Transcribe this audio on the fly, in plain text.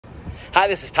Hi,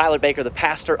 this is Tyler Baker, the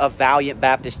pastor of Valiant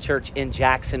Baptist Church in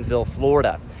Jacksonville,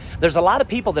 Florida. There's a lot of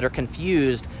people that are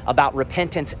confused about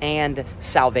repentance and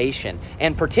salvation,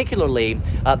 and particularly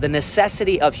the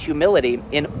necessity of humility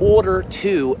in order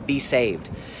to be saved.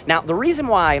 Now, the reason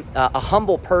why a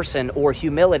humble person or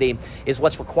humility is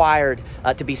what's required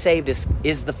to be saved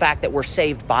is the fact that we're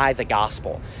saved by the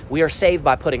gospel. We are saved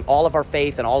by putting all of our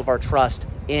faith and all of our trust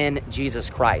in Jesus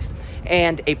Christ.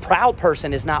 And a proud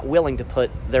person is not willing to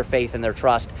put their faith and their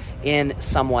trust in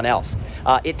someone else.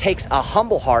 It takes a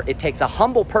humble heart, it takes a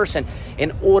humble person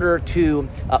in order to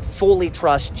fully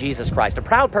trust Jesus Christ. A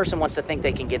proud person wants to think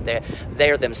they can get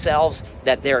there themselves,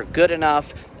 that they're good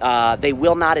enough. They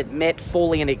will not admit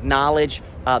fully and acknowledge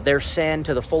their sin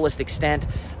to the fullest extent,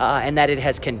 and that it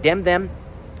has condemned them,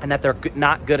 and that they're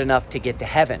not good enough to get to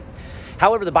heaven.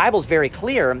 However, the Bible is very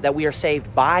clear that we are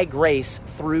saved by grace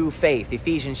through faith,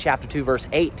 Ephesians chapter 2, verse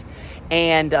 8.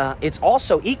 And it's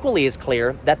also equally as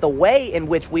clear that the way in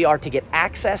which we are to get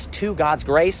access to God's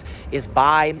grace is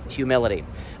by humility.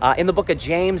 In the book of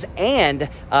James and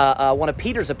one of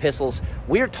Peter's epistles,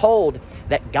 we're told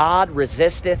that God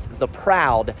resisteth the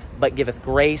proud, but giveth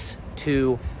grace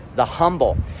to the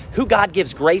humble. Who God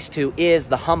gives grace to is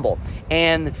the humble.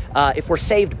 And if we're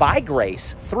saved by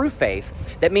grace through faith,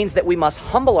 that means that we must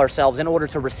humble ourselves in order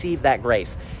to receive that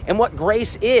grace. And what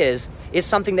grace is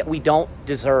something that we don't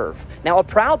deserve. Now, a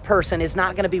proud person is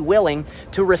not going to be willing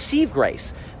to receive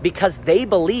grace because they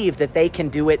believe that they can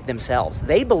do it themselves.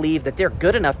 They believe that they're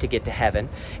good enough to get to heaven,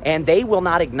 and they will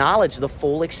not acknowledge the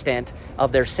full extent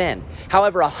of their sin.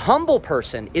 However, a humble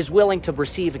person is willing to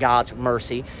receive God's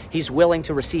mercy. He's willing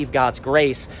to receive God's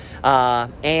grace.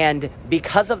 And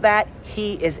because of that,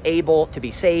 he is able to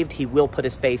be saved. He will put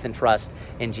his faith and trust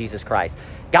in Jesus Christ.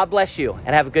 God bless you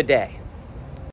and have a good day.